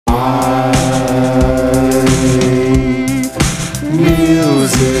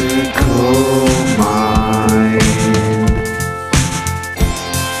musical mind.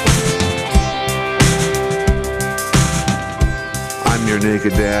 I'm your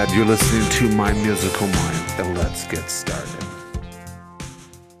naked dad. You're listening to My Musical Mind, and let's get started.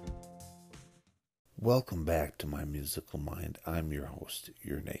 Welcome back to My Musical Mind. I'm your host,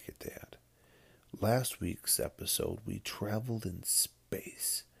 your naked dad. Last week's episode, we traveled in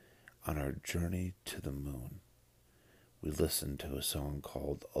space on our journey to the moon. We listened to a song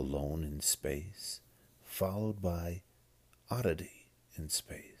called Alone in Space, followed by Oddity in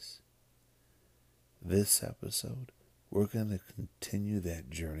Space. This episode, we're going to continue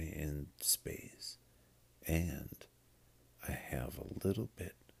that journey in space, and I have a little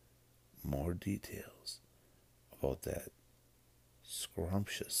bit more details about that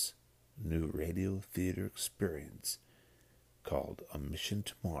scrumptious new radio theater experience called A Mission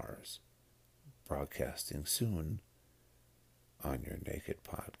to Mars, broadcasting soon on your Naked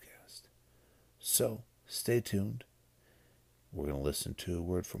Podcast. So, stay tuned. We're going to listen to a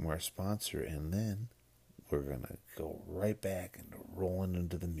word from our sponsor, and then we're going to go right back and rolling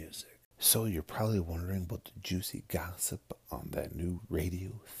into the music. So you're probably wondering about the juicy gossip on that new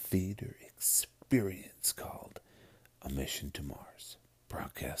radio theater experience called A Mission to Mars,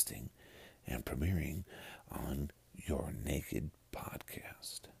 broadcasting and premiering on your Naked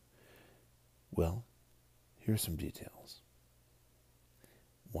Podcast. Well, here's some details.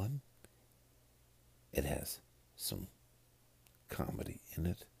 One, it has some comedy in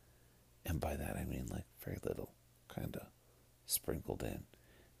it, and by that I mean like very little, kind of sprinkled in.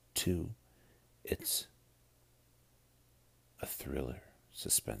 Two, it's a thriller,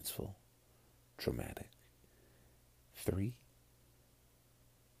 suspenseful, dramatic. Three,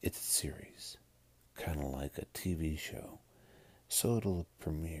 it's a series, kind of like a TV show, so it'll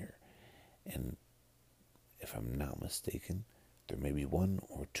premiere, and if I'm not mistaken, there may be 1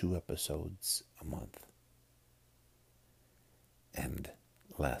 or 2 episodes a month. And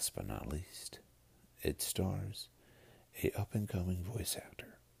last but not least, it stars a up-and-coming voice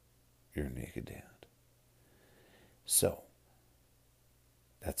actor, your naked dad. So,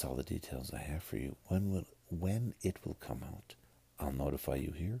 that's all the details I have for you. When it will come out, I'll notify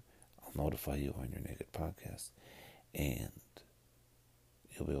you here. I'll notify you on your Naked Podcast, and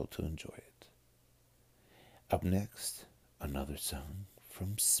you'll be able to enjoy it. Up next, another song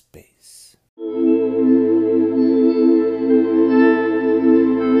from space.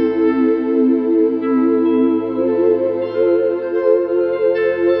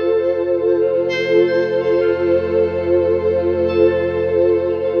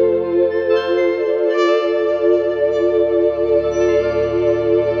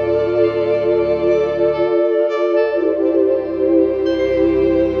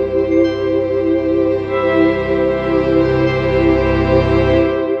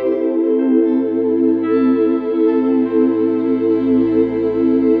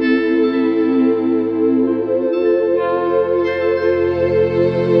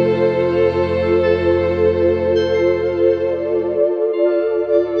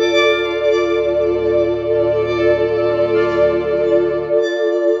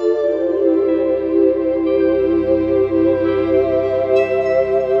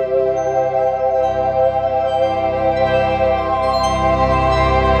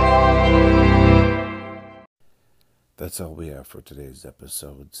 That's all we have for today's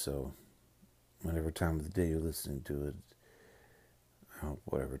episode, so whatever time of the day you're listening to it,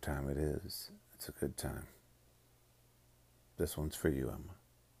 whatever time it is, it's a good time. This one's for you, Emma.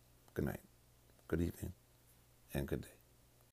 Good night, good evening, and good day.